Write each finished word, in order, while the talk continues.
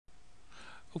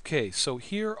Okay, so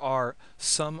here are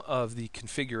some of the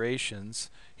configurations.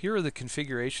 Here are the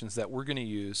configurations that we're going to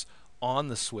use on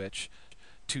the switch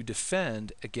to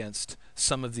defend against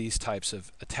some of these types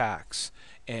of attacks,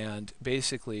 and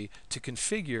basically to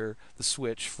configure the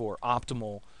switch for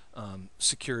optimal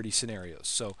security scenarios.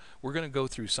 So we're going to go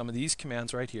through some of these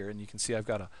commands right here, and you can see I've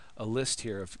got a list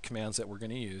here of commands that we're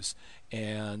going to use,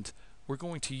 and we're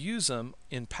going to use them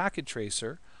in Packet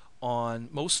Tracer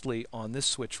mostly on this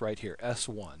switch right here,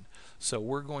 S1. So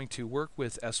we're going to work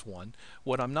with S1.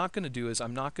 What I'm not going to do is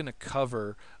I'm not going to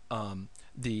cover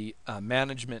the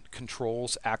management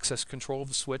controls, access control of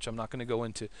the switch. I'm not going to go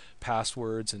into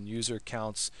passwords and user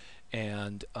accounts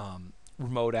and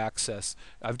remote access.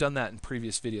 I've done that in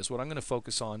previous videos. What I'm going to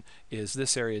focus on is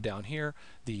this area down here,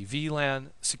 the VLAN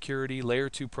security, layer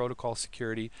 2 protocol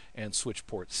security, and switch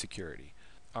port security.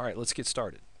 All right, let's get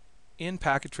started. In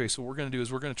Packet Tracer, what we're going to do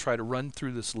is we're going to try to run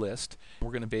through this list.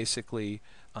 We're going to basically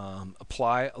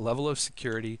apply a level of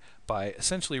security by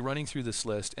essentially running through this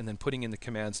list and then putting in the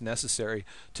commands necessary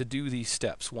to do these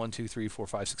steps 1, 2, 3, 4,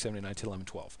 5, 6, 7, 8, 9, 10, 11,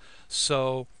 12.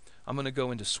 So I'm going to go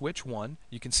into switch 1.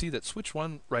 You can see that switch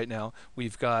 1 right now,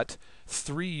 we've got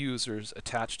 3 users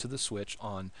attached to the switch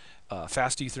on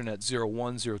fast Ethernet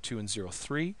 01, 02, and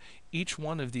 03. Each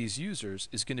one of these users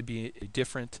is going to be a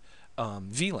different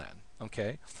VLAN.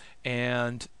 Okay,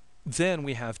 and then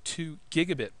we have 2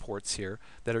 gigabit ports here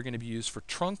that are going to be used for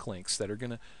trunk links that are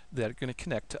going to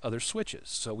connect to other switches.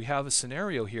 So we have a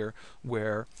scenario here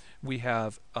where we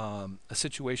have a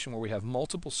situation where we have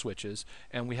multiple switches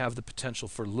and we have the potential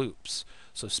for loops.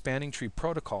 So spanning tree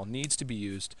protocol needs to be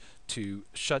used to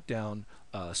shut down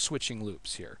switching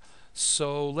loops here.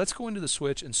 So let's go into the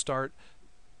switch and start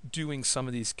doing some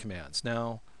of these commands.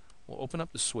 Now we'll open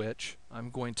up the switch.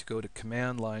 I'm going to go to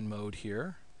command line mode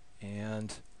here,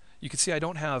 and you can see I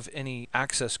don't have any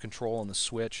access control on the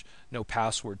switch, no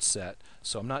password set,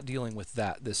 so I'm not dealing with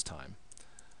that this time.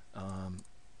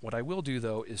 What I will do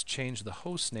though is change the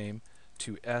host name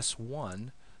to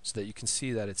S1 so that you can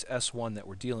see that it's S1 that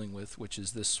we're dealing with, which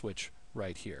is this switch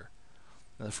right here.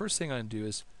 Now the first thing I'm going to do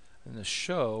is I'm going to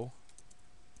show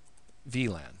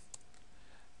VLAN,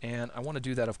 and I want to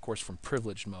do that of course from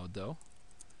privileged mode though.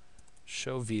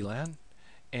 Show VLAN,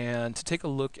 and to take a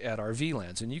look at our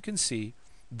VLANs, and you can see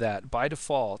that by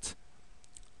default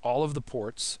all of the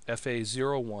ports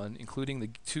FA01, including the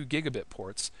 2 gigabit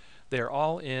ports, they're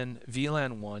all in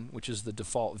VLAN 1, which is the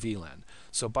default VLAN.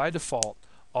 So by default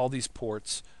all these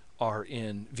ports are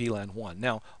in VLAN 1.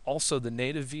 Now also the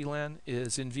native VLAN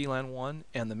is in VLAN 1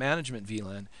 and the management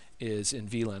VLAN is in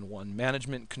VLAN 1.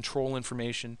 Management control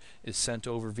information is sent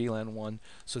over VLAN 1.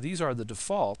 So these are the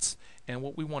defaults, and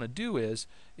what we want to do is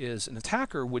an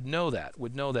attacker would know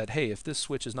that, hey, if this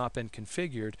switch has not been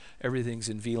configured, everything's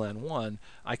in VLAN 1,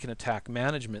 I can attack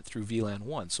management through VLAN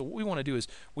 1. So what we want to do is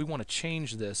we want to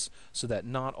change this so that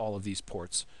not all of these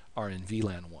ports are in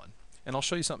VLAN 1. And I'll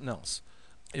show you something else.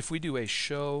 If we do a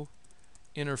show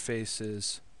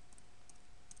interfaces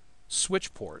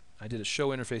switch port, I did a show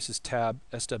interfaces tab,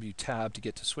 SW tab to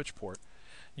get to switch port,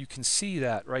 you can see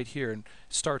that right here, and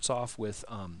starts off with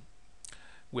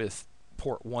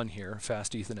port 1 here,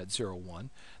 fast Ethernet 01,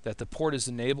 that the port is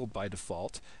enabled by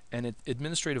default, and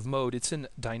administrative mode, it's in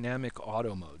dynamic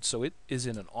auto mode. So it is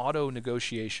in an auto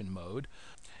negotiation mode,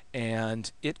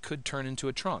 and it could turn into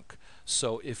a trunk.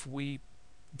 So if we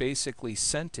basically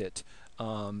sent it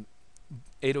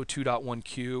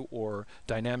 802.1q or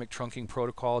dynamic trunking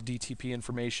protocol DTP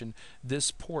information, this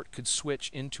port could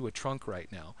switch into a trunk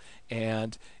right now,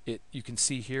 and you can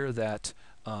see here that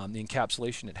the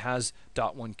encapsulation, it has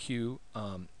 .1q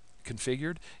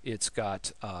configured, it's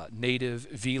got native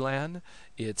VLAN,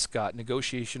 it's got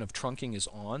negotiation of trunking is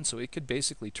on, so it could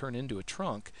basically turn into a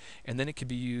trunk, and then it could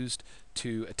be used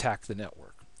to attack the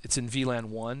network. It's in VLAN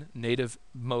 1, native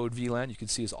mode VLAN, you can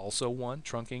see is also 1,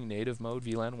 trunking, native mode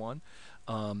VLAN 1.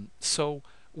 So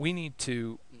we need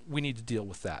to deal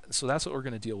with that. So that's what we're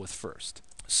going to deal with first.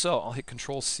 So I'll hit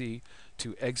Control C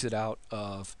to exit out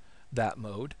of that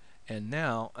mode, and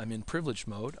now I'm in privileged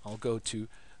mode. I'll go to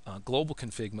global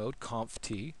config mode, Conf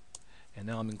T, and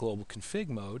now I'm in global config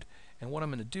mode, and what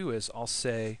I'm going to do is I'll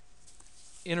say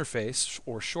interface,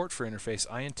 or short for interface,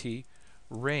 INT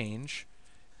range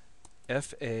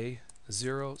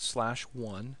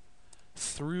FA0/1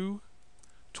 through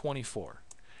 24,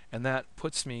 and that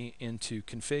puts me into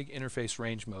config interface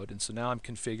range mode, and so now I'm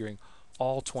configuring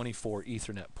all 24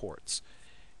 Ethernet ports.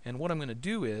 And what I'm going to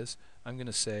do is I'm going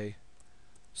to say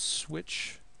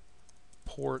switch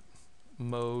port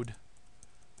mode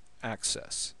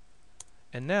access,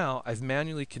 and now I've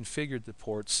manually configured the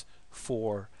ports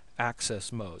for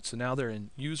access mode. So now they're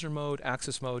in user mode,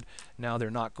 access mode. Now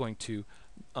they're not going to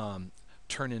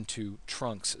turn into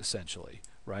trunks essentially,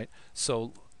 right?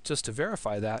 So just to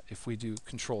verify that, if we do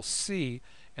Control C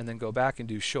and then go back and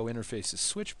do Show Interfaces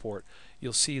Switch Port,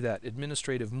 you'll see that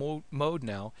administrative mode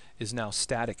now is now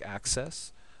static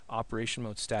access, operation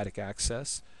mode static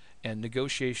access, and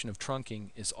negotiation of trunking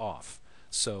is off.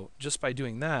 So just by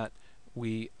doing that,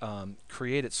 we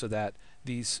create it so that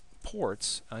these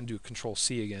ports, undo Control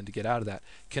C again to get out of that,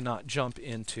 cannot jump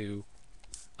into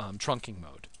trunking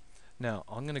mode. Now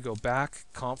I'm going to go back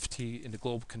Conf T into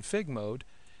global config mode,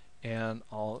 and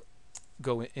I'll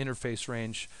go in interface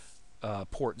range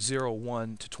port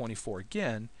 01 to 24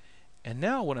 again. And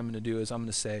now what I'm going to do is I'm going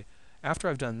to say, after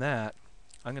I've done that,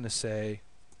 I'm going to say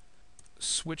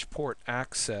switch port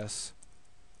access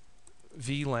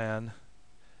VLAN,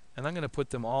 and I'm going to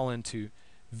put them all into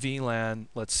VLAN,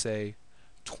 let's say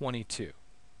 22.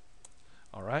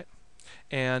 All right,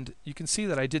 and you can see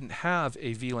that I didn't have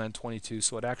a VLAN 22,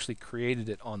 so it actually created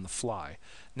it on the fly.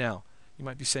 Now you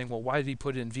might be saying, well, why did he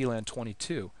put it in VLAN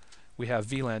 22? We have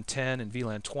VLAN 10 and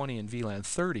VLAN 20 and VLAN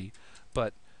 30,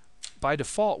 but by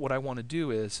default what I want to do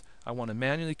is I want to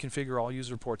manually configure all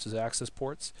user ports as access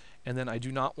ports, and then I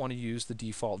do not want to use the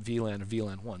default VLAN or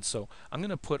VLAN 1. So I'm going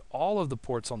to put all of the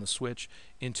ports on the switch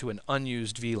into an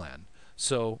unused VLAN.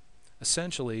 So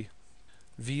essentially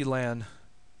VLAN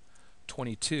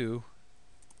 22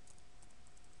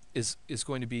 is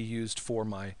going to be used for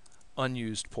my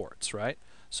unused ports, right?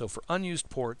 So for unused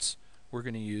ports, we're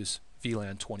going to use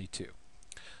VLAN 22.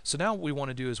 So now what we want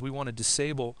to do is we want to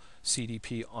disable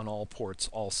CDP on all ports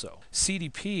also.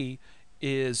 CDP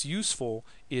is useful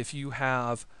if you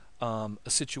have a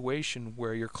situation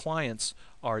where your clients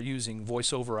are using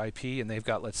voice over IP and they've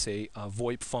got, let's say,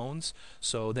 VoIP phones.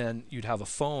 So then you'd have a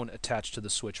phone attached to the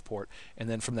switch port, and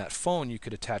then from that phone you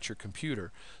could attach your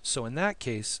computer. So in that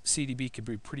case, CDP could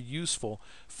be pretty useful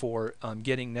for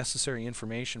getting necessary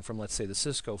information from, let's say, the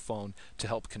Cisco phone to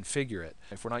help configure it.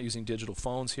 If we're not using digital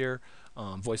phones here,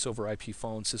 voice over IP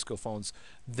phones, Cisco phones,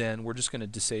 then we're just going to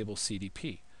disable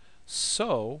CDP.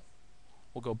 So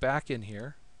we'll go back in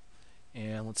here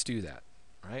and let's do that,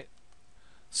 right?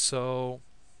 So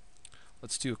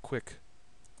let's do a quick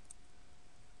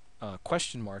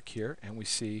question mark here, and we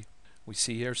see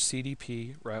here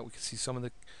CDP, right? We can see some of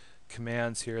the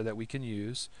commands here that we can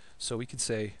use. So we could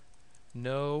say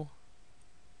no,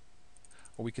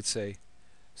 or we could say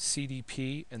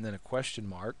CDP and then a question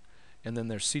mark, and then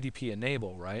there's CDP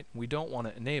enable, right? We don't want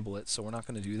to enable it, so we're not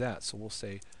going to do that. So we'll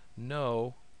say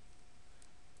no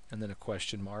and then a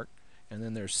question mark, and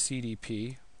then there's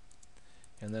CDP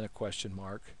and then a question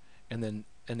mark, and then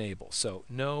enable. So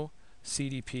no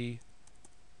CDP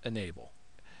enable,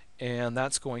 and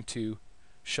that's going to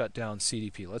shut down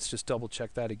CDP. Let's just double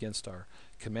check that against our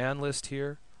command list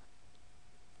here.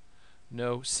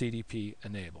 No CDP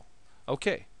enable.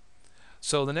 Okay,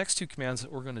 so the next two commands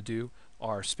that we're going to do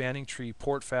are spanning tree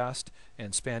portfast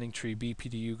and spanning tree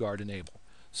bpduguard enable.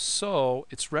 So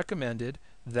it's recommended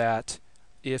that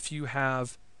if you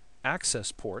have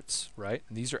access ports, right,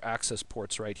 and these are access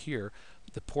ports right here,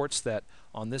 the ports that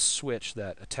on this switch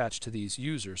that attach to these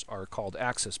users are called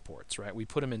access ports, right? We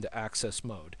put them into access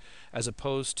mode, as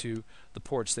opposed to the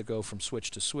ports that go from switch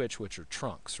to switch, which are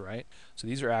trunks, right? So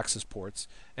these are access ports,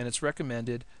 and it's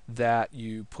recommended that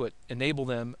you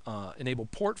enable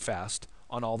portfast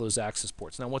on all those access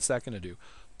ports. Now what's that going to do?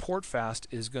 Portfast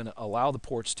is going to allow the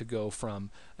ports to go from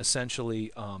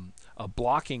essentially a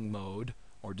blocking mode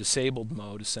or disabled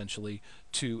mode essentially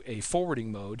to a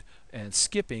forwarding mode and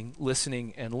skipping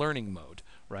listening and learning mode,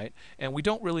 right? And we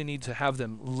don't really need to have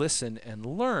them listen and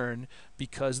learn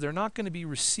because they're not going to be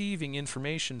receiving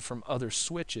information from other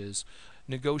switches.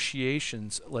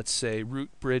 Negotiations, let's say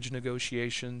root bridge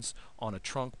negotiations on a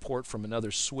trunk port from another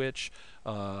switch,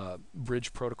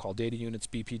 bridge protocol data units,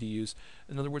 BPDUs.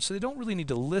 In other words, so they don't really need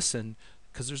to listen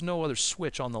because there's no other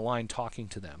switch on the line talking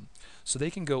to them. So they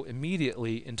can go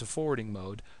immediately into forwarding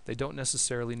mode. They don't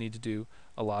necessarily need to do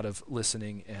a lot of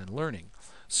listening and learning.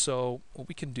 So what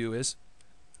we can do is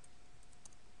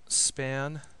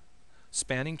spanning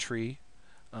tree,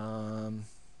 and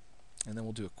then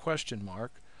we'll do a question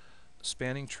mark,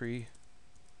 spanning tree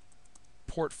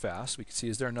portfast. We can see,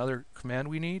 is there another command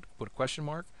we need? Put a question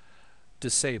mark,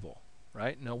 disable,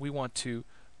 right? No, we want to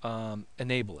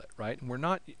enable it, right?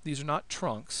 And these are not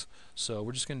trunks, so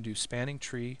we're just going to do spanning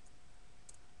tree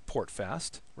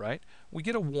portfast, right? We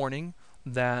get a warning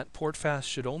that portfast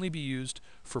should only be used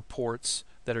for ports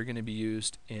that are going to be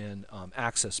used in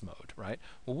access mode, right?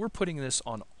 Well, we're putting this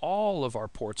on all of our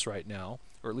ports right now,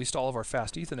 or at least all of our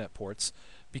fast Ethernet ports,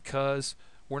 because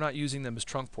we're not using them as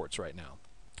trunk ports right now.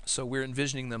 So we're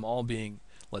envisioning them all being,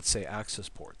 let's say, access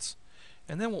ports.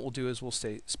 And then what we'll do is we'll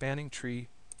say spanning tree,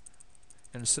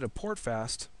 and instead of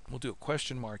portfast, we'll do a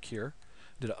question mark here,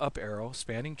 did an up arrow,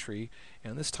 spanning tree,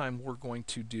 and this time we're going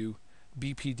to do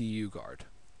bpduguard.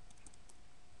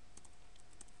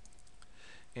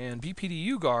 And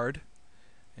bpduguard,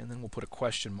 and then we'll put a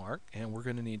question mark, and we're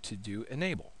going to need to do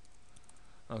enable.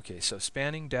 Okay, so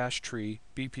spanning dash tree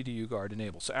bpduguard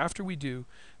enable. So after we do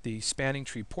the spanning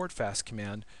tree portfast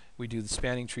command, we do the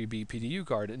spanning tree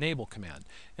bpduguard enable command.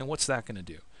 And what's that going to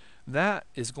do? That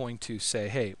is going to say,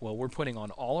 hey, well, we're putting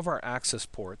on all of our access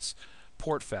ports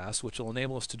portfast, which will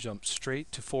enable us to jump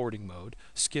straight to forwarding mode,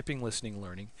 skipping listening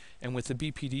learning. And with the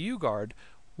bpduguard,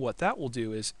 what that will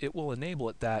do is it will enable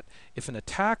it that if an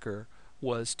attacker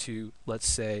was to, let's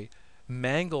say,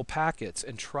 mangle packets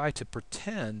and try to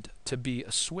pretend to be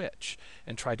a switch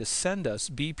and try to send us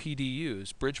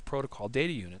BPDUs, bridge protocol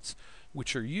data units,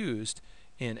 which are used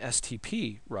in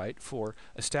STP, right, for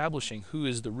establishing who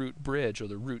is the root bridge or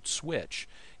the root switch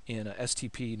in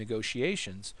STP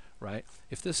negotiations, right?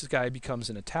 If this guy becomes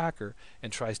an attacker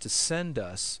and tries to send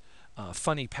us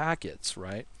funny packets,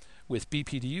 right, with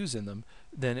BPDUs in them,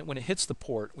 then when it hits the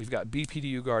port, we've got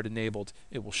bpduguard enabled,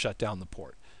 it will shut down the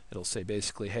port. It'll say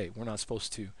basically, hey, we're not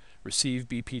supposed to receive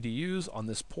BPDUs on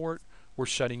this port, we're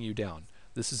shutting you down.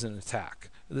 This is an attack.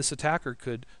 This attacker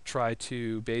could try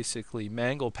to basically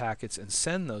mangle packets and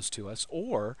send those to us,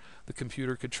 or the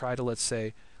computer could try to, let's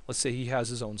say he has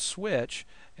his own switch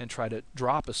and try to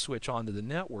drop a switch onto the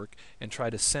network and try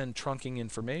to send trunking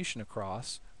information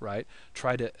across, right?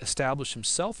 Try to establish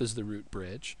himself as the root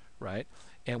bridge, right?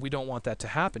 And we don't want that to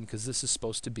happen because this is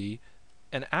supposed to be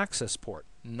an access port,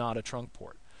 not a trunk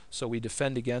port. So we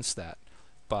defend against that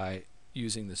by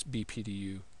using this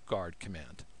bpduguard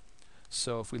command.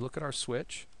 So if we look at our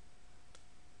switch,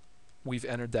 we've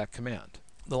entered that command.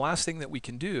 The last thing that we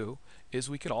can do is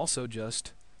we could also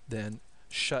just then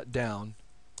shut down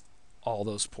all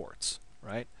those ports,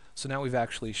 right? So now we've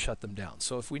actually shut them down.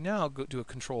 So if we now go do a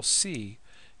Control C,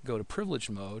 go to privilege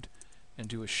mode, and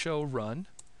do a show run,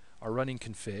 our running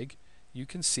config, you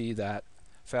can see that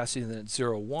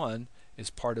fastEthernet 01 is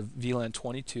part of VLAN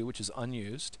 22, which is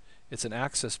unused. It's an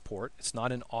access port. It's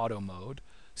not in auto mode.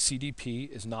 CDP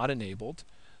is not enabled.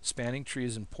 Spanning tree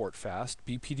is in portfast.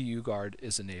 bpduguard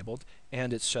is enabled,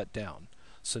 and it's shut down.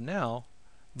 So now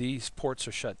these ports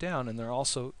are shut down, and they're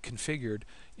also configured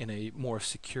in a more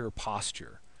secure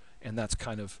posture, and that's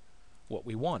kind of what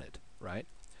we wanted, right?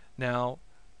 Now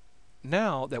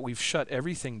that we've shut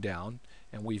everything down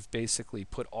and we've basically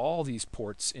put all these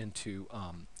ports into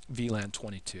VLAN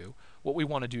 22, what we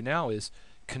want to do now is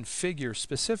configure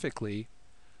specifically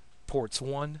ports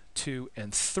 1, 2,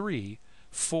 and 3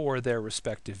 for their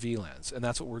respective VLANs, and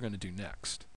that's what we're going to do next.